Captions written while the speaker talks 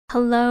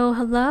Hello,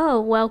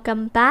 hello.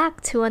 Welcome back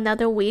to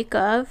another week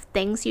of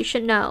Things You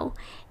Should Know.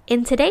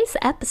 In today's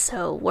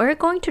episode, we're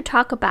going to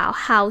talk about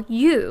how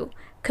you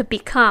could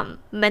become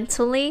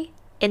mentally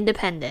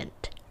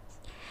independent.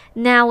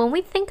 Now, when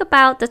we think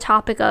about the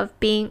topic of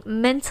being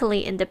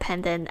mentally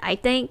independent, I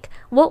think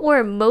what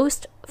we're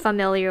most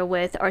familiar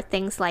with are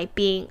things like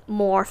being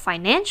more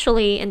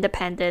financially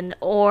independent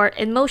or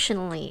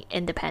emotionally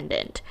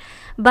independent.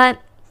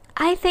 But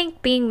I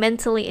think being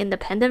mentally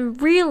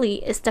independent really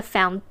is the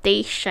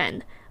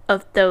foundation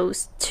of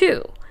those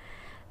two.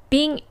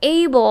 Being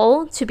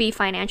able to be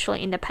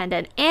financially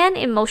independent and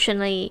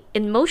emotionally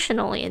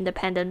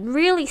independent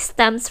really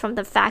stems from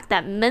the fact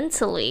that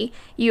mentally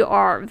you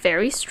are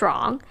very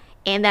strong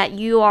and that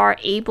you are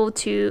able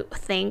to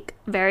think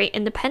very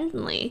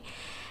independently.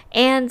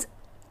 And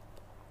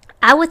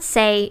I would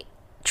say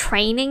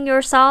training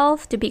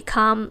yourself to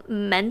become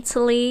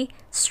mentally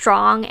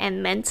strong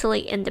and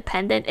mentally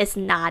independent is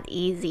not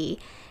easy.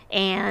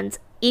 And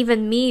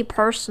even me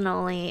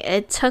personally,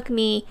 it took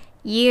me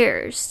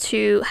years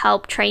to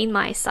help train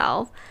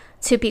myself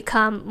to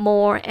become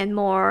more and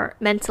more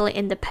mentally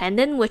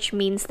independent, which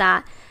means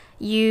that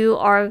you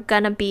are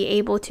gonna be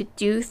able to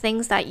do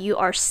things that you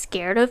are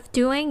scared of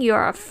doing,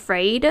 you're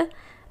afraid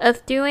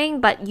of doing,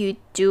 but you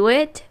do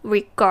it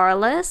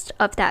regardless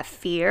of that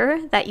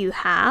fear that you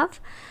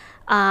have.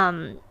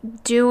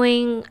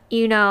 Doing,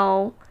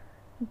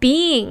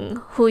 being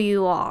who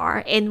you are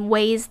in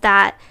ways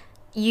that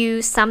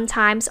you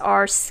sometimes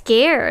are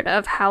scared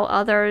of how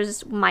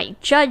others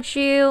might judge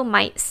you,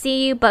 might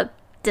see you, but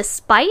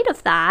despite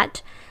of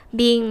that,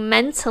 being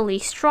mentally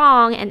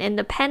strong and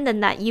independent,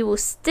 that you will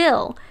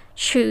still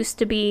choose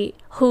to be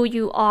who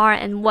you are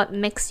and what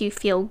makes you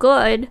feel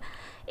good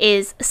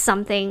is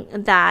something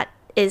that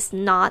is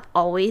not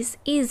always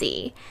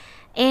easy.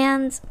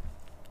 And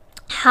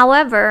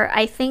however,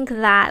 I think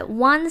that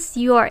once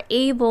you are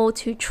able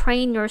to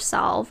train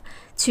yourself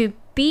to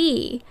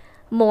be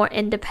more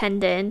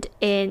independent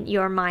in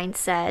your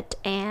mindset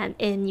and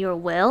in your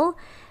will,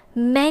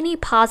 many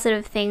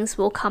positive things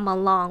will come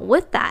along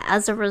with that.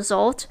 As a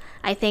result,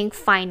 I think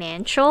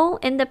financial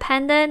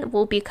independence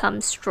will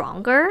become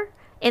stronger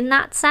in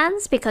that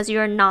sense because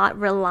you're not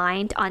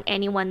reliant on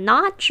anyone,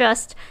 not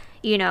just,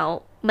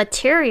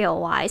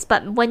 material wise,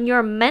 but when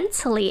you're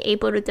mentally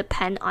able to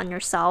depend on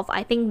yourself,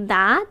 I think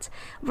that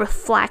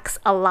reflects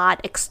a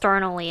lot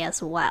externally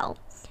as well.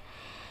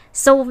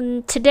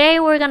 So today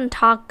we're going to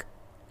talk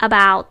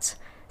about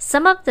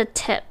some of the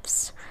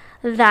tips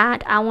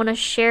that I want to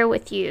share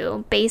with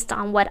you based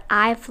on what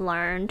I've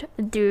learned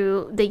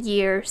through the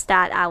years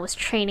that I was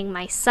training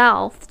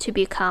myself to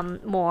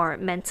become more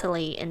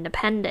mentally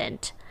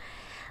independent.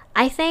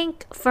 I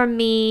think for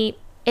me,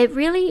 it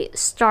really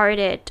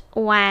started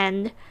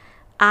when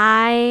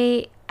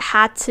I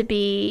had to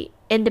be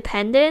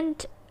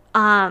independent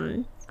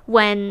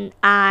when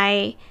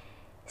I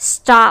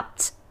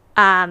stopped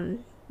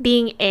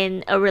being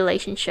in a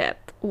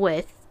relationship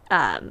with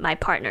my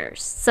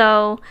partners.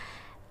 So,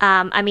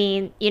 throughout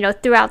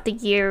the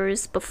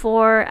years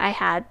before, I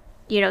had,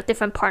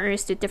 different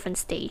partners through different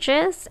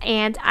stages,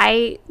 and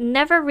I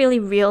never really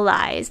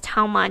realized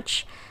how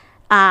much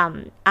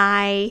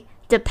I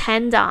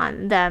depend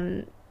on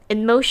them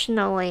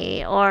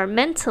emotionally or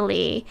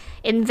mentally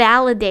in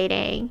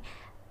validating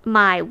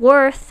my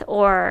worth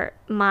or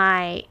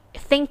my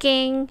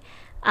thinking,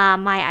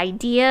 my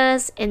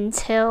ideas,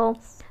 until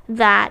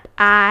that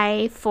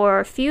I, for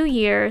a few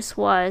years,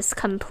 was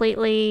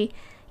completely,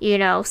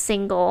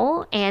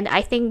 single. And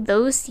I think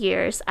those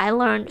years I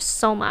learned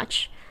so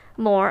much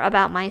more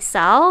about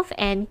myself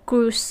and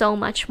grew so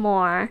much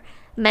more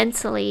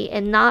mentally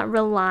and not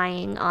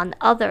relying on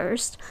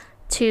others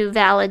to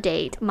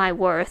validate my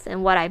worth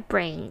and what I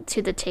bring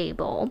to the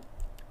table.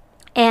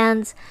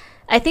 And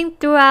I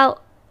think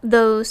throughout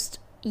those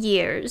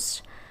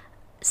years,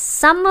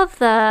 some of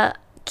the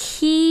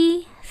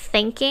key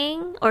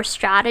thinking or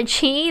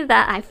strategy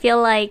that I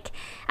feel like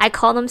I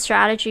call them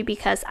strategy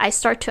because I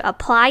start to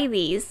apply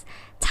these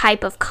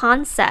type of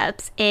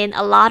concepts in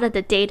a lot of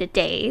the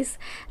day-to-days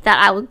that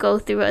I would go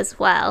through as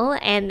well,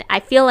 and I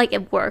feel like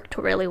it worked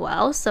really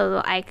well,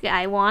 so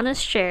I want to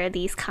share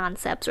these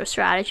concepts or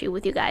strategy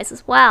with you guys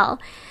as well.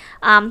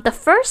 The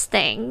first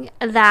thing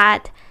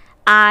that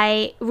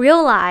I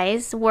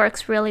realize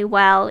works really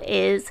well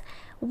is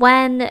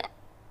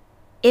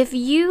if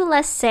you,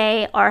 let's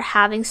say, are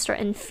having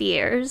certain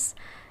fears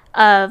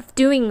of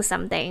doing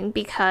something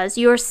because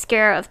you're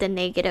scared of the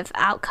negative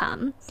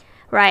outcome,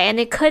 right? And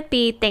it could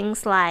be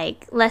things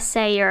like, let's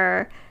say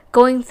you're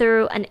going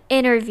through an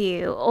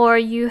interview or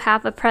you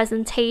have a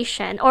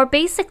presentation, or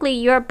basically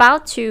you're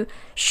about to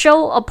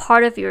show a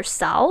part of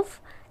yourself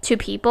to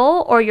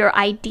people or your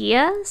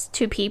ideas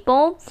to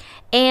people,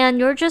 and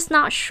you're just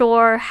not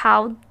sure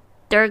how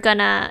they're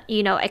gonna,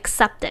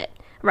 accept it,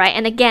 right?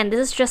 And again,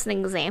 this is just an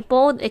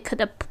example. It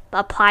could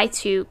apply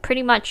to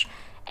pretty much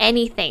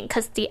anything,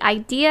 because the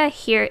idea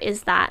here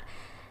is that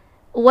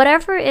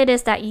whatever it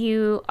is that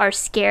you are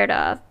scared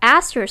of,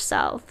 ask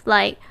yourself,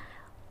 like,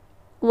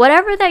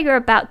 whatever that you're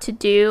about to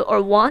do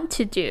or want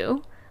to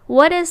do,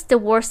 what is the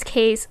worst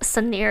case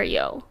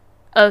scenario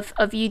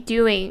of you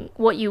doing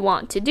what you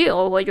want to do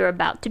or what you're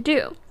about to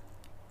do?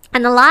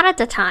 And a lot of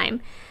the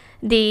time,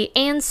 the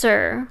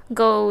answer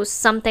goes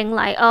something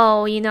like,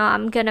 oh,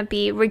 I'm gonna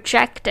be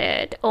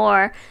rejected,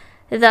 or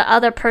the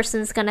other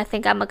person's gonna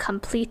think I'm a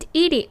complete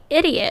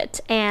idiot,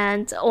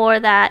 or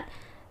that,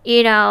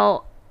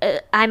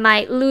 I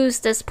might lose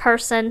this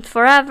person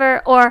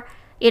forever, or,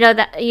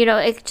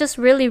 it just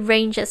really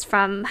ranges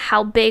from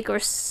how big or,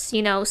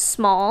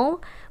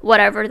 small,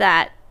 whatever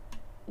that,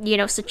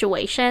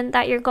 situation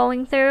that you're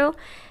going through.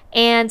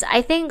 And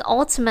I think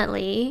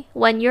ultimately,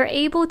 when you're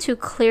able to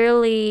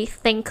clearly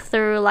think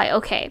through, like,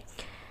 okay,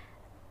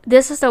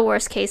 this is the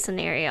worst case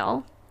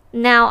scenario.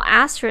 Now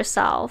ask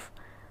yourself,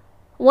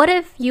 what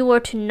if you were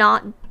to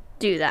not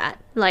do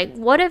that? Like,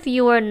 what if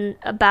you were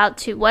about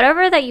to,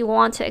 whatever that you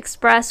want to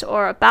express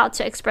or about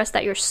to express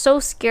that you're so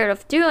scared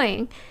of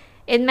doing,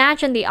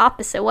 imagine the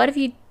opposite. What if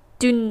you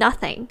do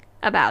nothing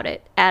about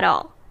it at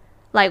all?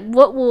 Like,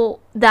 what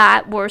will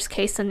that worst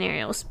case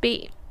scenarios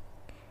be?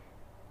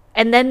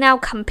 And then now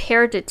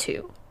compare the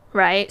two,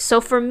 right? So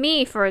for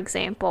me, for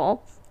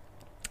example,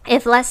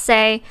 if let's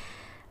say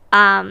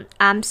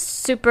I'm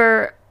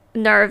super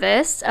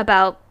nervous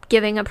about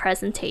giving a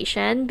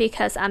presentation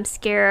because I'm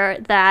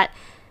scared that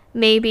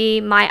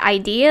maybe my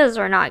ideas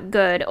are not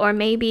good, or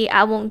maybe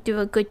I won't do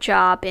a good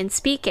job in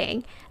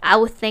speaking, I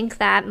would think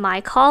that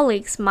my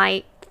colleagues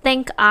might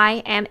think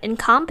I am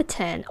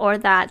incompetent, or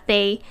that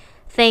they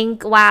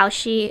think, wow,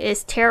 she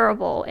is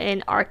terrible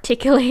in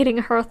articulating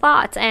her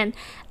thoughts. And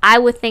I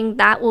would think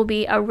that will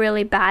be a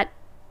really bad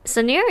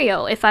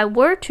scenario if I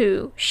were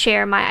to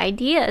share my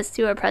ideas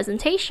to a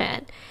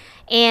presentation.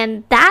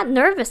 And that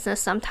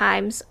nervousness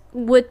sometimes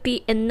would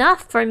be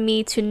enough for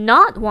me to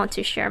not want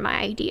to share my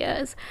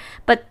ideas.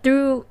 But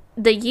through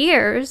the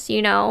years,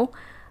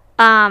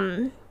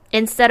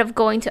 instead of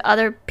going to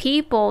other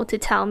people to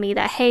tell me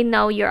that, hey,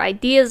 no, your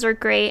ideas are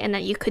great and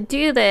that you could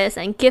do this,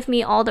 and give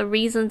me all the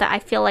reasons that I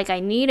feel like I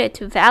needed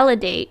to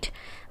validate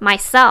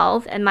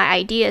myself and my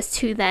ideas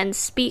to then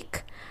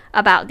speak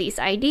about these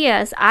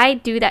ideas, I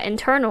do that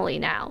internally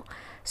now.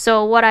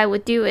 So what I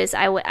would do is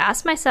I would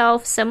ask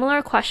myself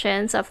similar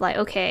questions of like,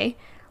 okay,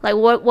 like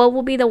what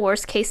will be the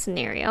worst case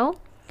scenario?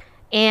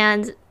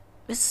 And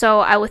so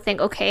I would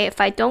think, okay,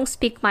 if I don't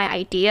speak my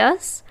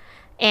ideas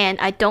and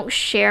I don't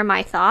share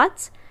my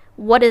thoughts,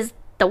 what is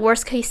the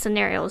worst case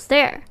scenarios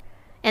there?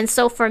 And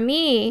so for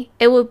me,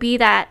 it would be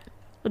that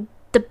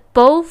the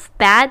both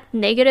bad,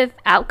 negative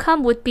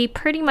outcome would be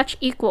pretty much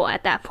equal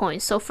at that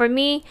point. So for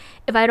me,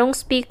 if I don't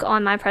speak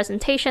on my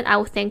presentation, I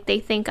would think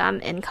they think I'm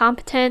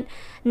incompetent.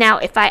 Now,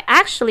 if I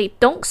actually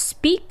don't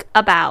speak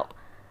about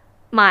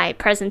my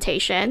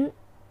presentation,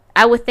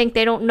 I would think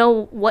they don't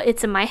know what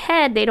it's in my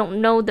head. They don't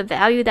know the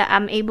value that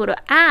I'm able to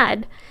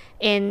add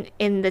in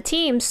the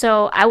team.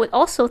 So I would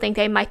also think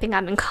they might think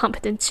I'm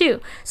incompetent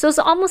too. So it's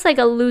almost like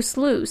a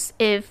lose-lose.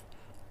 If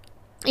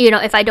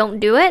I don't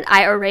do it,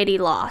 I already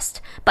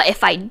lost. But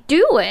if I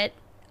do it,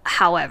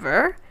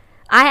 however,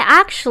 I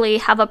actually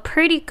have a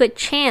pretty good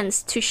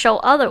chance to show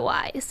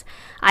otherwise.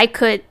 I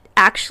could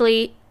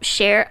actually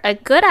share a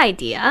good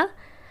idea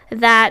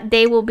that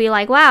they will be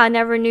like, wow, I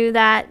never knew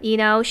that,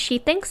 she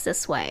thinks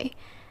this way.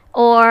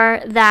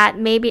 Or that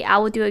maybe I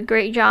would do a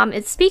great job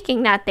in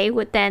speaking, that they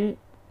would then,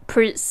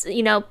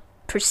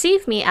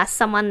 perceive me as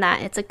someone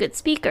that it's a good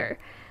speaker,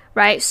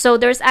 right? So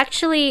there's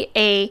actually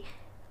a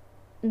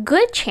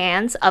good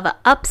chance of an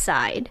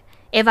upside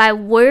if I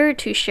were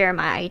to share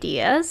my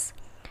ideas,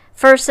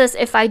 versus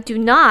if I do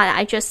not,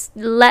 I just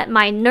let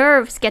my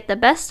nerves get the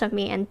best of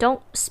me and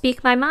don't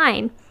speak my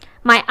mind.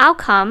 My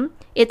outcome,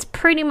 it's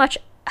pretty much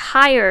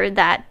higher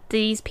that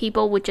these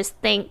people would just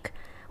think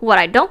what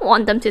I don't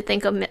want them to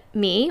think of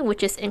me,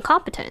 which is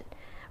incompetent,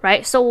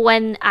 right? So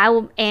when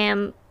I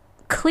am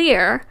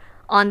clear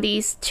on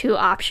these two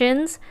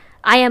options,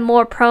 I am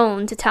more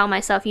prone to tell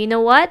myself, you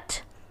know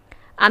what?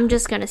 I'm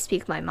just going to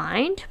speak my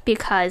mind,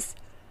 because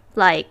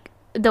like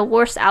the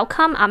worst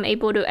outcome, I'm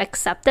able to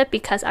accept it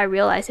because I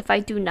realize if I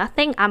do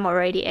nothing, I'm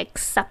already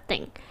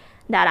accepting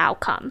that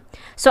outcome.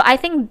 So I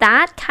think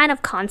that kind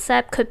of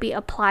concept could be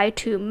applied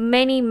to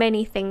many,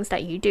 many things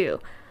that you do,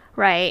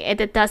 right?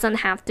 It doesn't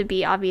have to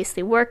be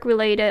obviously work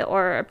related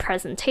or a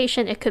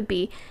presentation. It could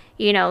be,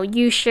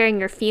 you sharing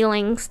your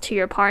feelings to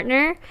your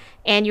partner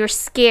and you're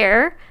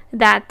scared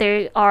that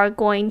they are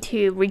going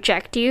to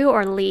reject you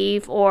or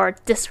leave or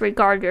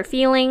disregard your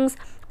feelings.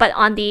 But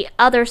on the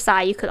other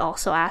side, you could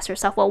also ask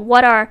yourself, well,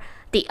 what are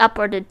the up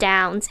or the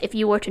downs if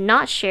you were to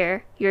not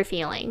share your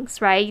feelings,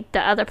 right?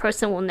 The other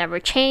person will never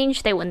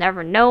change. They will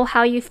never know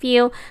how you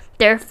feel.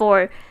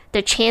 Therefore,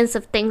 the chance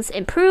of things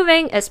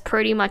improving is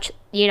pretty much,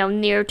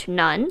 near to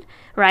none,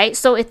 right?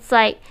 So it's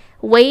like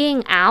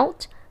weighing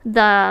out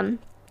the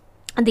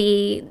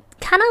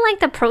kind of like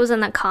the pros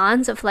and the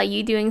cons of like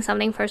you doing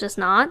something versus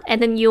not.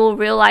 And then you'll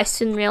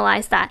soon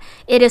realize that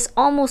it is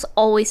almost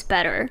always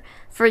better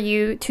for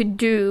you to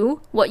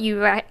do what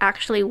you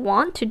actually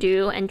want to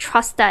do and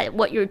trust that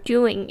what you're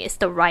doing is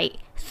the right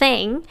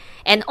thing.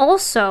 And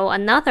also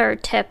another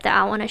tip that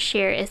I want to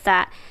share is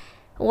that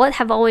what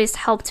have always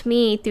helped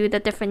me through the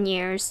different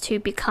years to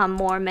become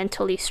more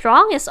mentally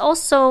strong is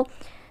also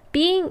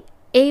being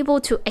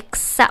able to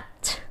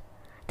accept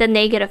the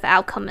negative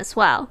outcome as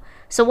well.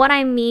 So what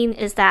I mean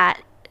is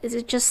that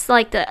it's just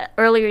like the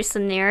earlier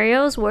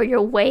scenarios where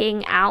you're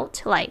weighing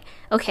out, like,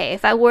 okay,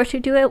 if I were to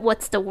do it,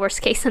 what's the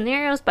worst case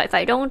scenarios? But if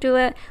I don't do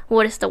it,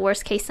 what is the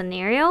worst case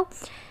scenario?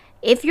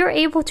 If you're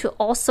able to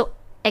also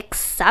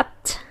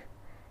accept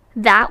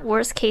that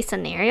worst case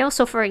scenario.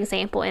 So for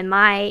example, in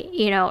my,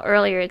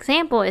 earlier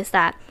example is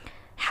that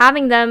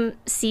having them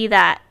see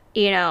that,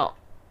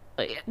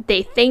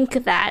 they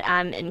think that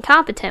I'm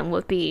incompetent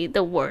would be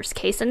the worst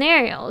case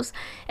scenarios.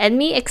 And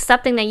me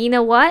accepting that, you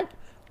know what?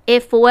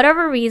 If for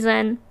whatever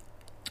reason,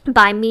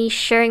 by me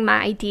sharing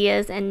my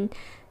ideas and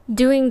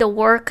doing the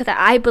work that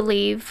I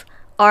believe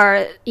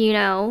are,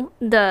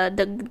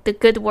 the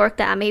good work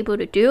that I'm able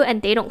to do,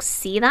 and they don't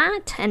see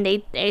that, and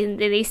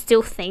they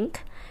still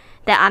think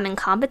that I'm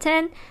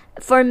incompetent,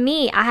 for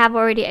me, I have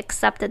already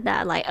accepted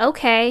that, like,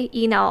 okay,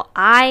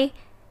 I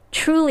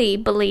truly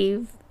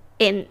believe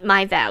in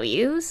my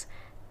values,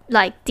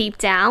 like, deep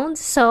down.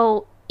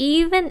 So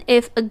even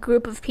if a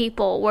group of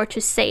people were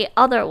to say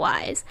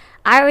otherwise,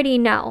 I already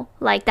know,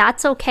 like,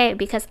 that's okay,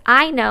 because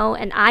I know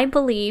and I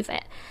believe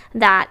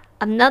that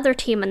another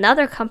team,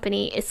 another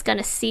company is going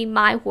to see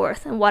my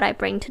worth and what I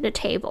bring to the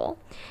table.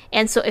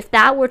 And so if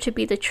that were to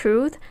be the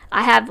truth,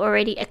 I have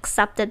already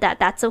accepted that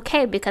that's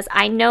okay, because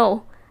I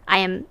know I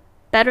am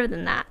better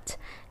than that.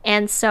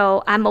 And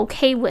so I'm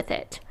okay with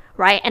it,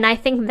 right? And I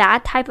think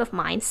that type of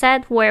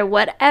mindset, where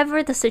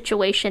whatever the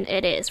situation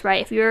it is,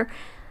 right? If you're,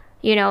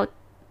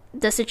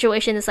 the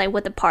situation is like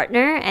with a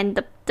partner, and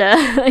the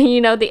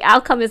the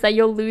outcome is that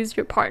you'll lose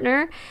your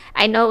partner.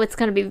 I know it's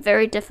going to be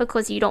very difficult,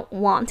 because you don't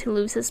want to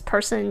lose this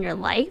person in your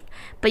life,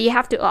 but you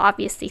have to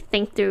obviously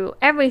think through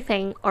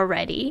everything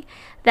already,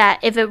 that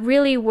if it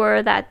really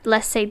were that,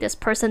 let's say this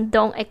person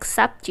don't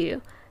accept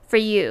you for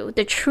you,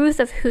 the truth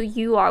of who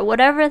you are,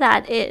 whatever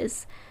that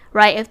is,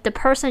 right? If the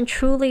person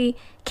truly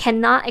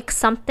cannot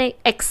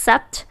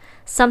accept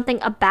something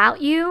about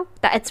you,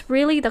 that it's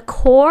really the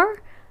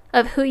core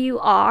of who you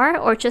are,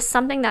 or just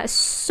something that is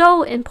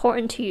so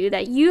important to you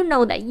that you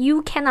know that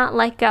you cannot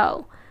let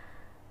go,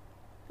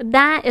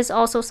 that is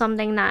also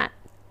something that,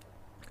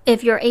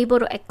 if you're able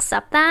to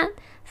accept that,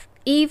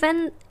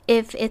 even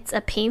if it's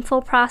a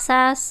painful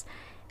process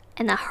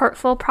and a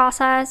hurtful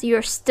process,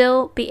 you'll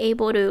still be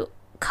able to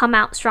come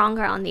out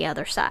stronger on the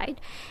other side.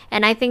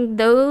 And I think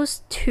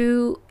those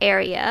two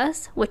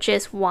areas, which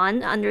is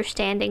one,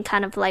 understanding,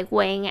 kind of like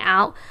weighing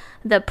out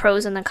the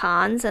pros and the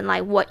cons, and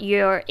like what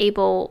you're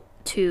able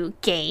to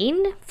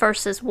gain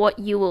versus what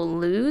you will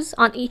lose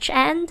on each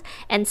end,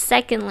 and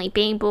secondly,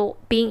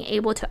 being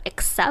able to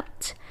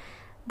accept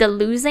the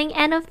losing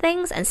end of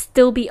things and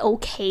still be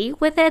okay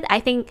with it. I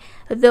think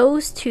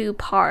those two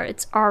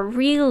parts are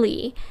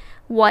really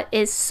what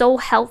is so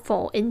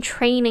helpful in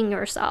training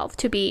yourself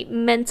to be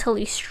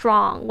mentally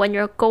strong when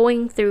you're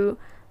going through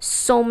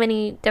so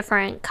many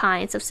different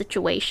kinds of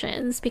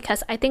situations.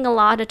 Because I think a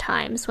lot of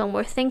times when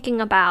we're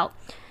thinking about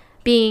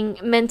being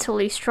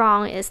mentally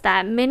strong, is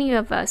that many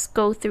of us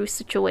go through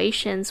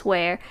situations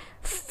where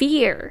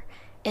fear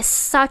is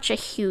such a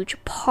huge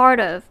part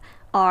of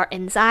our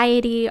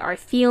anxiety, our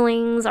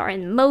feelings, our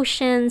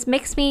emotions,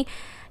 makes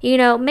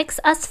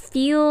us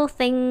feel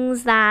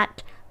things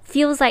that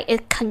feels like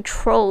it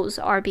controls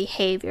our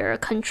behavior,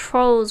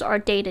 controls our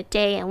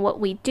day-to-day and what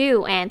we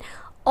do. And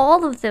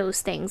all of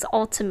those things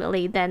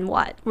ultimately then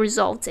what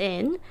results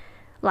in,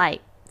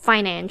 like,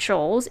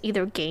 financials,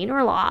 either gain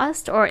or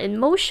lost, or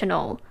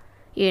emotional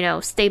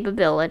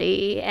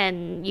stability,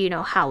 and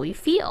how we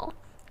feel.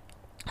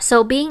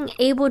 So being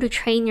able to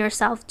train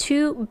yourself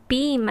to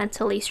be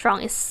mentally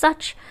strong is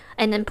such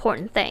an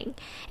important thing.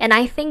 And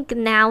I think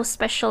now,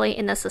 especially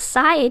in a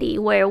society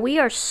where we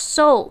are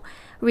so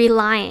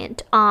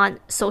reliant on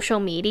social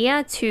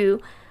media to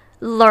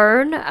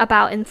learn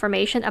about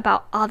information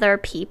about other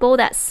people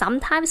that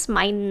sometimes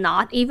might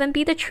not even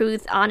be the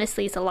truth,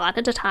 honestly, it's a lot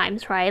of the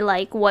times, right?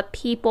 Like what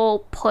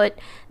people put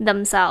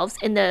themselves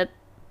in the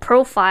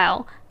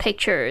profile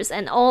pictures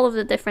and all of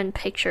the different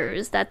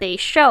pictures that they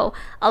show,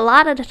 a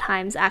lot of the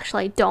times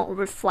actually don't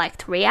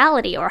reflect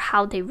reality or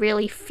how they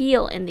really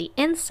feel in the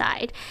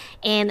inside.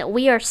 And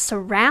we are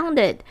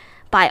surrounded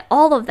by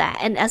all of that,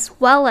 and as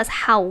well as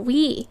how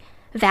we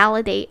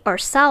validate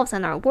ourselves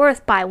and our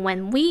worth by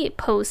when we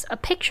post a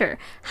picture.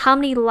 How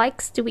many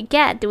likes do we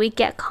get? Do we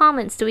get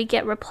comments? Do we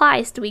get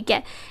replies? Do we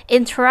get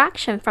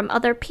interaction from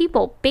other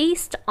people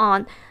based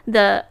on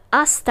the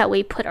us that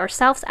we put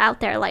ourselves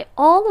out there? Like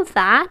all of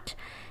that,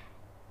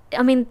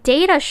 I mean,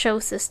 data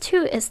shows this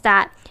too, is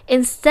that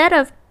instead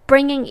of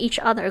bringing each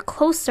other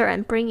closer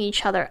and bringing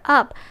each other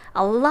up,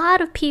 a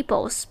lot of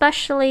people,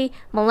 especially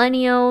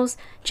millennials,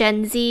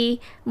 Gen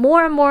Z,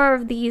 more and more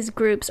of these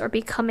groups are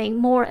becoming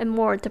more and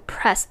more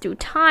depressed through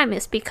time,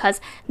 is because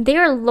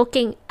they're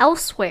looking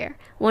elsewhere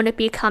when it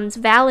becomes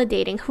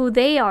validating who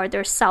they are,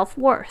 their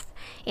self-worth.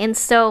 And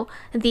so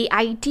the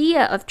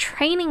idea of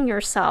training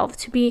yourself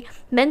to be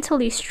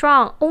mentally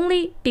strong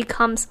only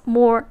becomes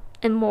more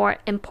and more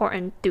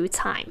important through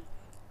time.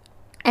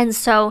 And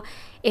so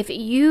if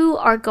you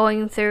are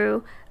going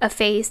through a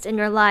phase in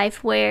your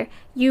life where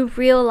you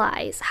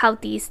realize how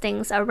these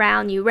things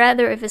around you,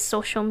 whether if it's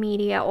social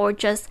media or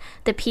just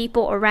the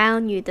people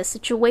around you, the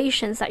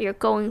situations that you're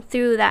going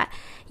through, that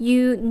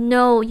you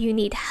know you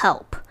need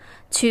help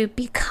to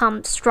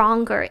become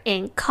stronger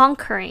in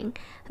conquering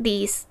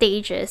these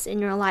stages in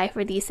your life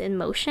or these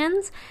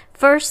emotions,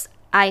 first,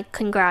 I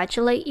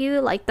congratulate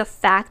you. Like, the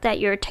fact that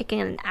you're taking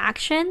an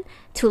action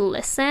to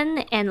listen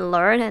and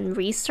learn and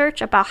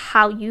research about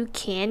how you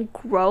can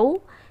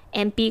grow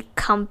and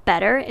become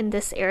better in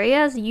these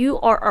areas, you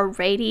are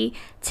already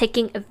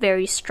taking a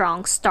very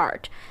strong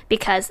start.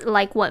 Because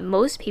like what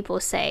most people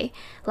say,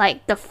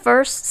 like the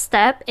first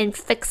step in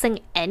fixing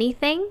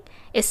anything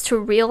is to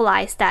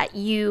realize that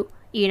you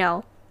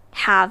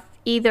have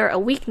either a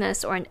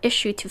weakness or an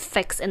issue to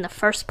fix in the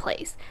first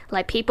place.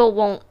 Like, people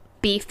won't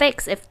be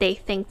fixed if they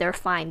think they're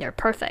fine, they're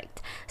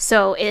perfect.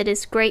 So it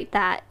is great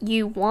that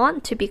you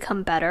want to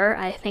become better.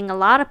 I think a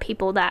lot of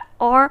people that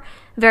are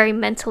very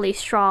mentally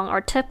strong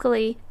are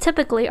typically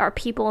are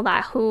people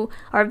who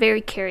are very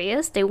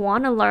curious. They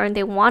want to learn,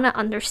 they want to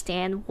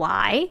understand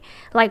why.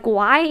 Like,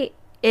 why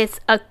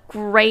is a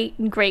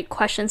great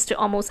questions to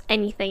almost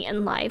anything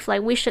in life.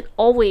 Like, we should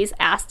always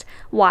ask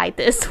why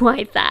this,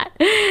 why that.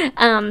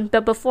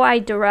 But before I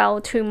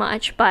derail too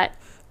much, but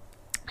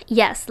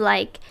yes,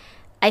 like,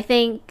 I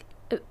think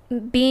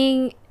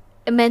being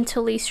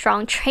mentally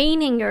strong,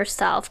 training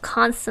yourself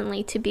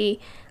constantly to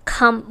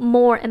become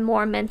more and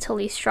more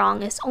mentally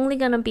strong is only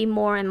going to be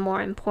more and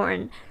more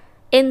important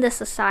in the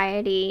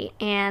society.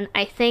 And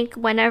I think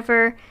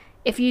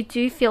if you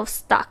do feel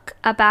stuck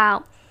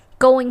about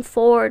going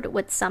forward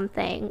with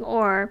something,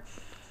 or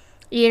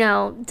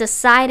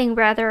deciding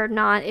whether or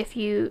not if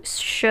you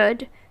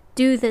should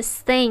do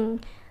this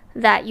thing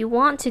that you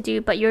want to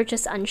do, but you're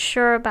just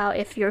unsure about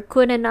if you're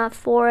good enough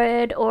for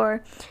it,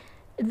 or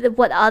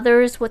what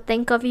others would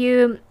think of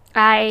you,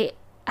 I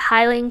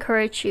highly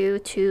encourage you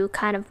to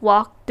kind of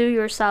walk through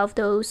yourself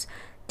those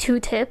 2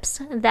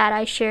 tips that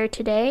I shared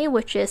today,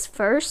 which is,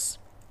 first,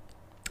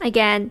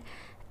 again,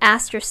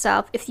 ask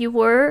yourself, if you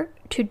were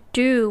to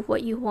do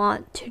what you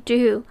want to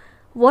do,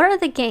 what are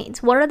the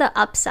gains? What are the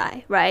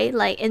upside, right?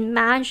 Like,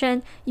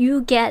 imagine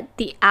you get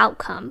the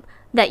outcome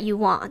that you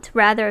want,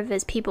 rather if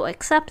it's people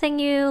accepting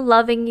you,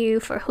 loving you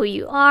for who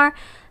you are,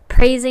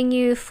 praising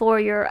you for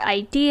your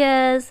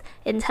ideas,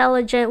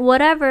 intelligent,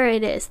 whatever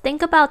it is.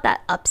 Think about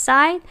that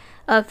upside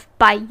of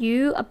by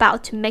you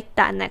about to make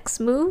that next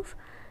move,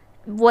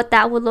 what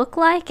that would look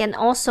like, and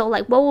also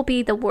like what will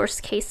be the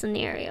worst case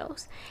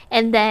scenarios.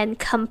 And then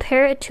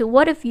compare it to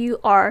what if you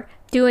are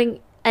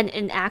doing an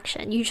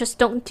inaction, you just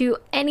don't do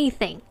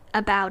anything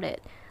about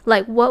it.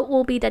 Like, what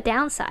will be the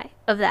downside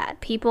of that?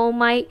 People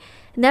might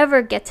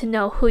never get to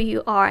know who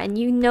you are, and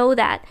you know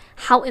that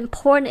how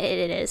important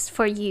it is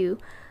for you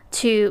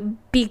to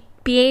be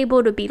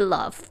able to be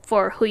loved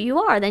for who you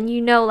are. Then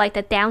like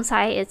the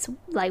downside is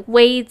like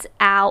weighs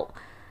out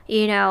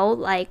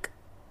like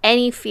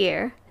any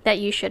fear that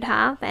you should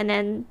have, and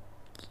then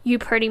you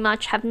pretty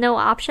much have no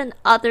option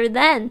other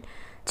than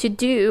to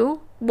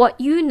do what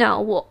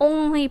will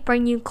only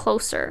bring you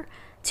closer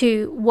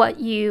to what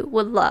you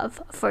would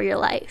love for your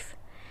life.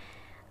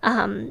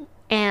 And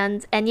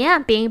yeah,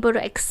 being able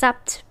to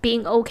accept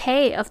being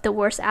okay of the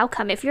worst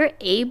outcome. If you're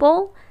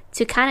able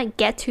to kind of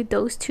get to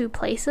those 2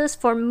 places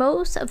for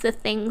most of the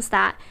things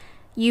that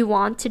you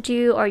want to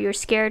do, or you're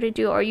scared to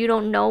do, or you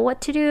don't know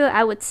what to do,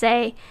 I would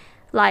say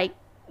like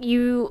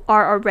you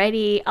are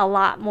already a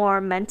lot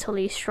more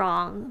mentally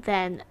strong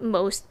than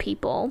most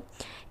people.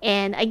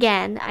 And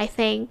again, I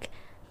think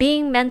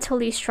being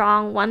mentally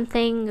strong, one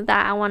thing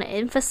that I want to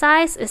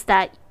emphasize is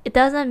that it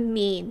doesn't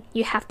mean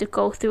you have to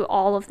go through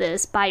all of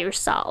this by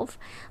yourself.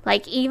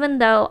 Like, even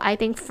though I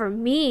think for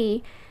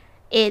me,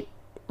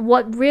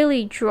 what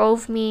really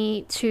drove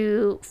me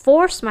to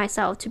force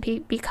myself to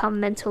become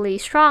mentally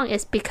strong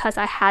is because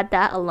I had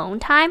that alone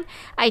time.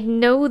 I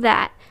know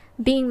that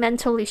being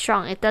mentally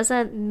strong, it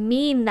doesn't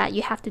mean that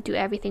you have to do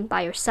everything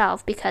by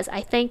yourself, because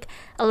I think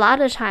a lot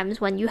of times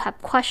when you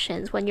have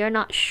questions, when you're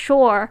not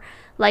sure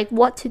like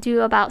what to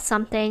do about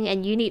something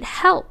and you need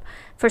help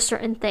for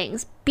certain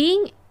things,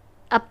 being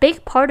a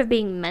big part of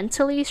being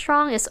mentally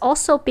strong is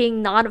also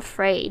being not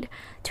afraid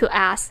to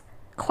ask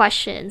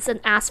questions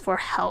and ask for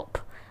help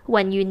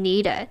when you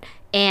need it,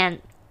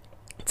 and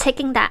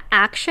taking that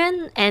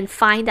action and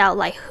find out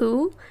like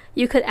who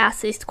you could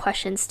ask these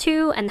questions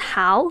to and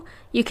how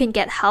you can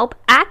get help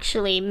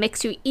actually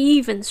makes you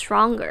even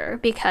stronger,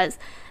 because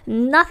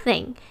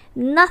nothing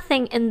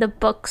in the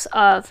books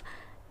of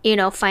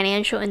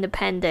financial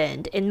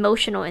independent,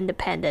 emotional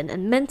independent,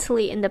 and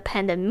mentally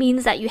independent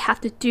means that you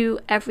have to do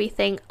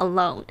everything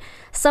alone.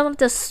 Some of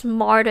the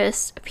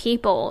smartest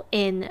people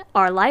in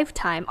our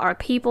lifetime are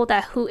people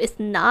who is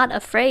not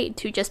afraid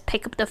to just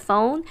pick up the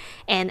phone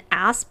and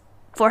ask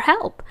for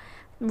help,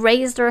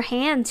 raise their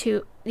hand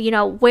to,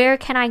 where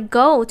can I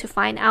go to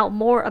find out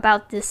more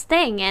about this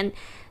thing? And,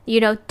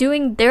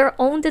 doing their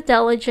own due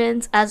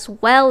diligence, as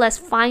well as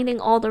finding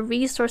all the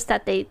resources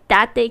that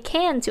they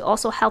can to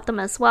also help them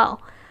as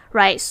well,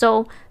 right?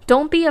 So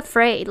don't be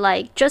afraid.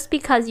 Like, just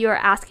because you're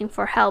asking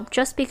for help,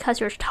 just because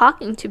you're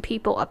talking to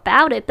people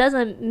about it,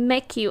 doesn't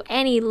make you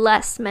any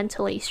less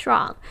mentally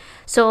strong.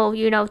 So,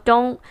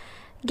 don't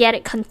get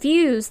it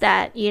confused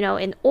that,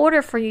 in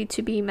order for you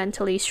to be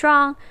mentally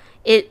strong,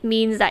 it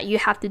means that you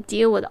have to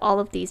deal with all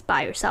of these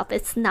by yourself.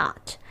 It's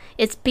not.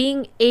 It's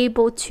being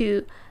able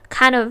to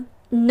kind of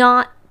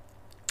not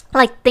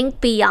like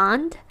think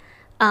beyond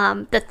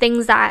the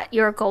things that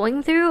you're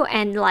going through,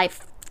 and like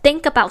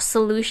think about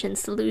solution,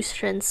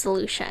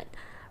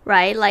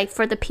 right? Like,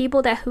 for the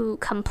people who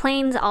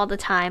complains all the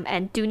time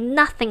and do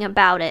nothing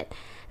about it,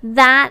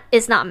 that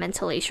is not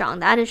mentally strong.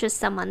 That is just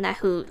someone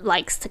who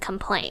likes to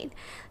complain.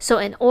 So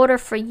in order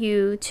for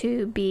you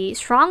to be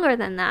stronger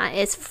than that,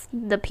 it's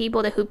the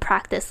people who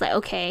practice, like,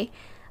 okay,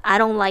 I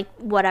don't like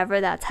whatever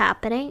that's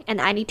happening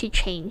and I need to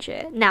change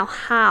it. Now,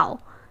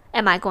 how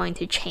am I going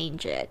to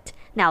change it?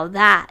 Now,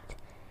 that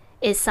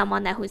is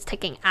someone who's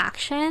taking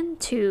action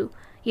to,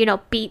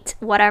 beat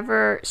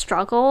whatever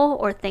struggle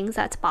or things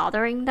that's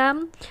bothering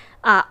them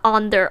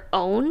on their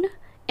own,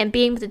 and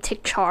being able to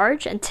take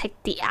charge and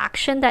take the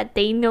action that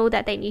they know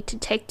that they need to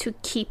take to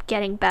keep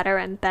getting better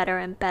and better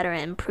and better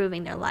and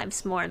improving their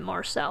lives more and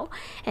more so.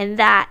 And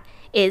that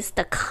is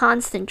the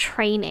constant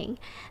training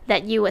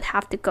that you would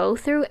have to go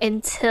through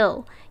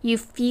until you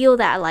feel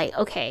that, like,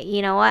 okay,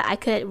 you know what, I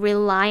could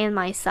rely on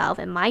myself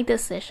and my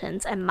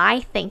decisions and my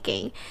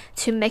thinking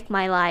to make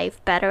my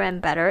life better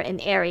and better in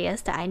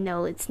areas that I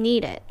know it's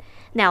needed.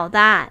 Now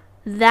that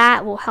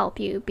will help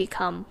you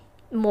become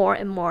more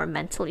and more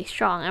mentally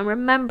strong. And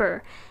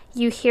remember,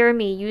 you hear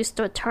me use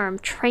the term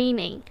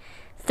training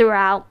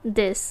throughout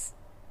this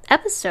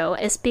episode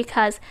is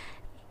because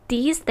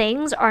these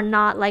things are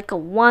not like a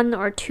 1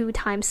 or 2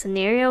 time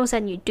scenarios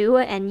and you do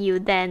it and you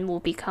then will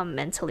become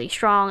mentally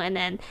strong and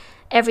then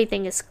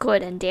everything is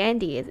good and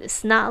dandy.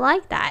 It's not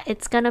like that.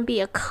 It's gonna be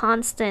a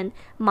constant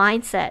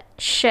mindset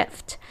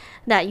shift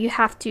that you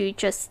have to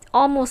just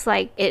almost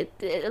like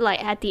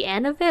like at the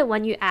end of it,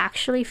 when you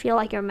actually feel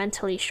like you're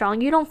mentally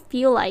strong, you don't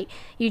feel like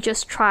you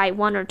just try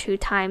 1 or 2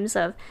 times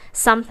of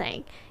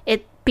something.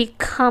 It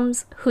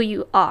becomes who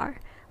you are.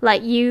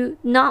 Like, you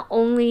not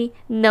only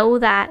know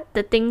that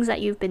the things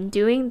that you've been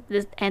doing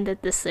and the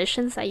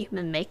decisions that you've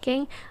been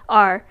making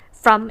are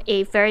from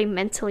a very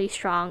mentally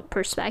strong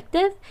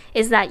perspective,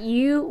 is that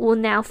you will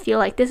now feel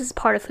like this is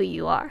part of who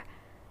you are.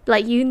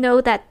 Like,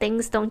 that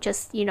things don't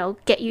just,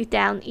 get you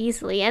down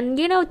easily. And,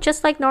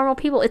 just like normal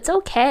people, it's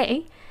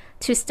okay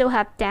to still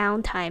have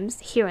down times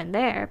here and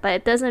there, but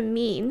it doesn't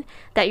mean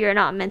that you're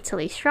not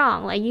mentally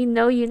strong. Like, you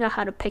know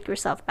how to pick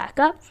yourself back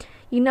up.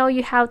 You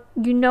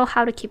know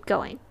how to keep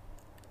going.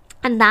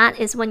 And that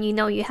is when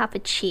you have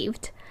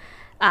achieved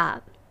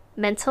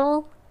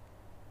mental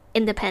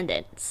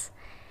independence.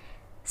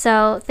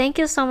 So thank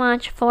you so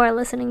much for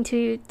listening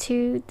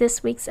to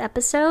this week's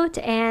episode.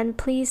 And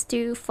please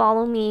do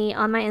follow me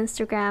on my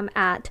Instagram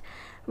at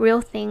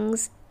Real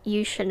Things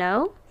You Should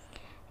Know.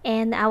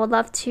 And I would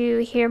love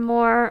to hear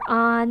more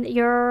on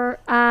your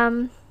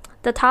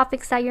the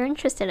topics that you're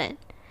interested in.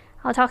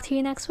 I'll talk to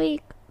you next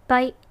week.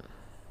 Bye.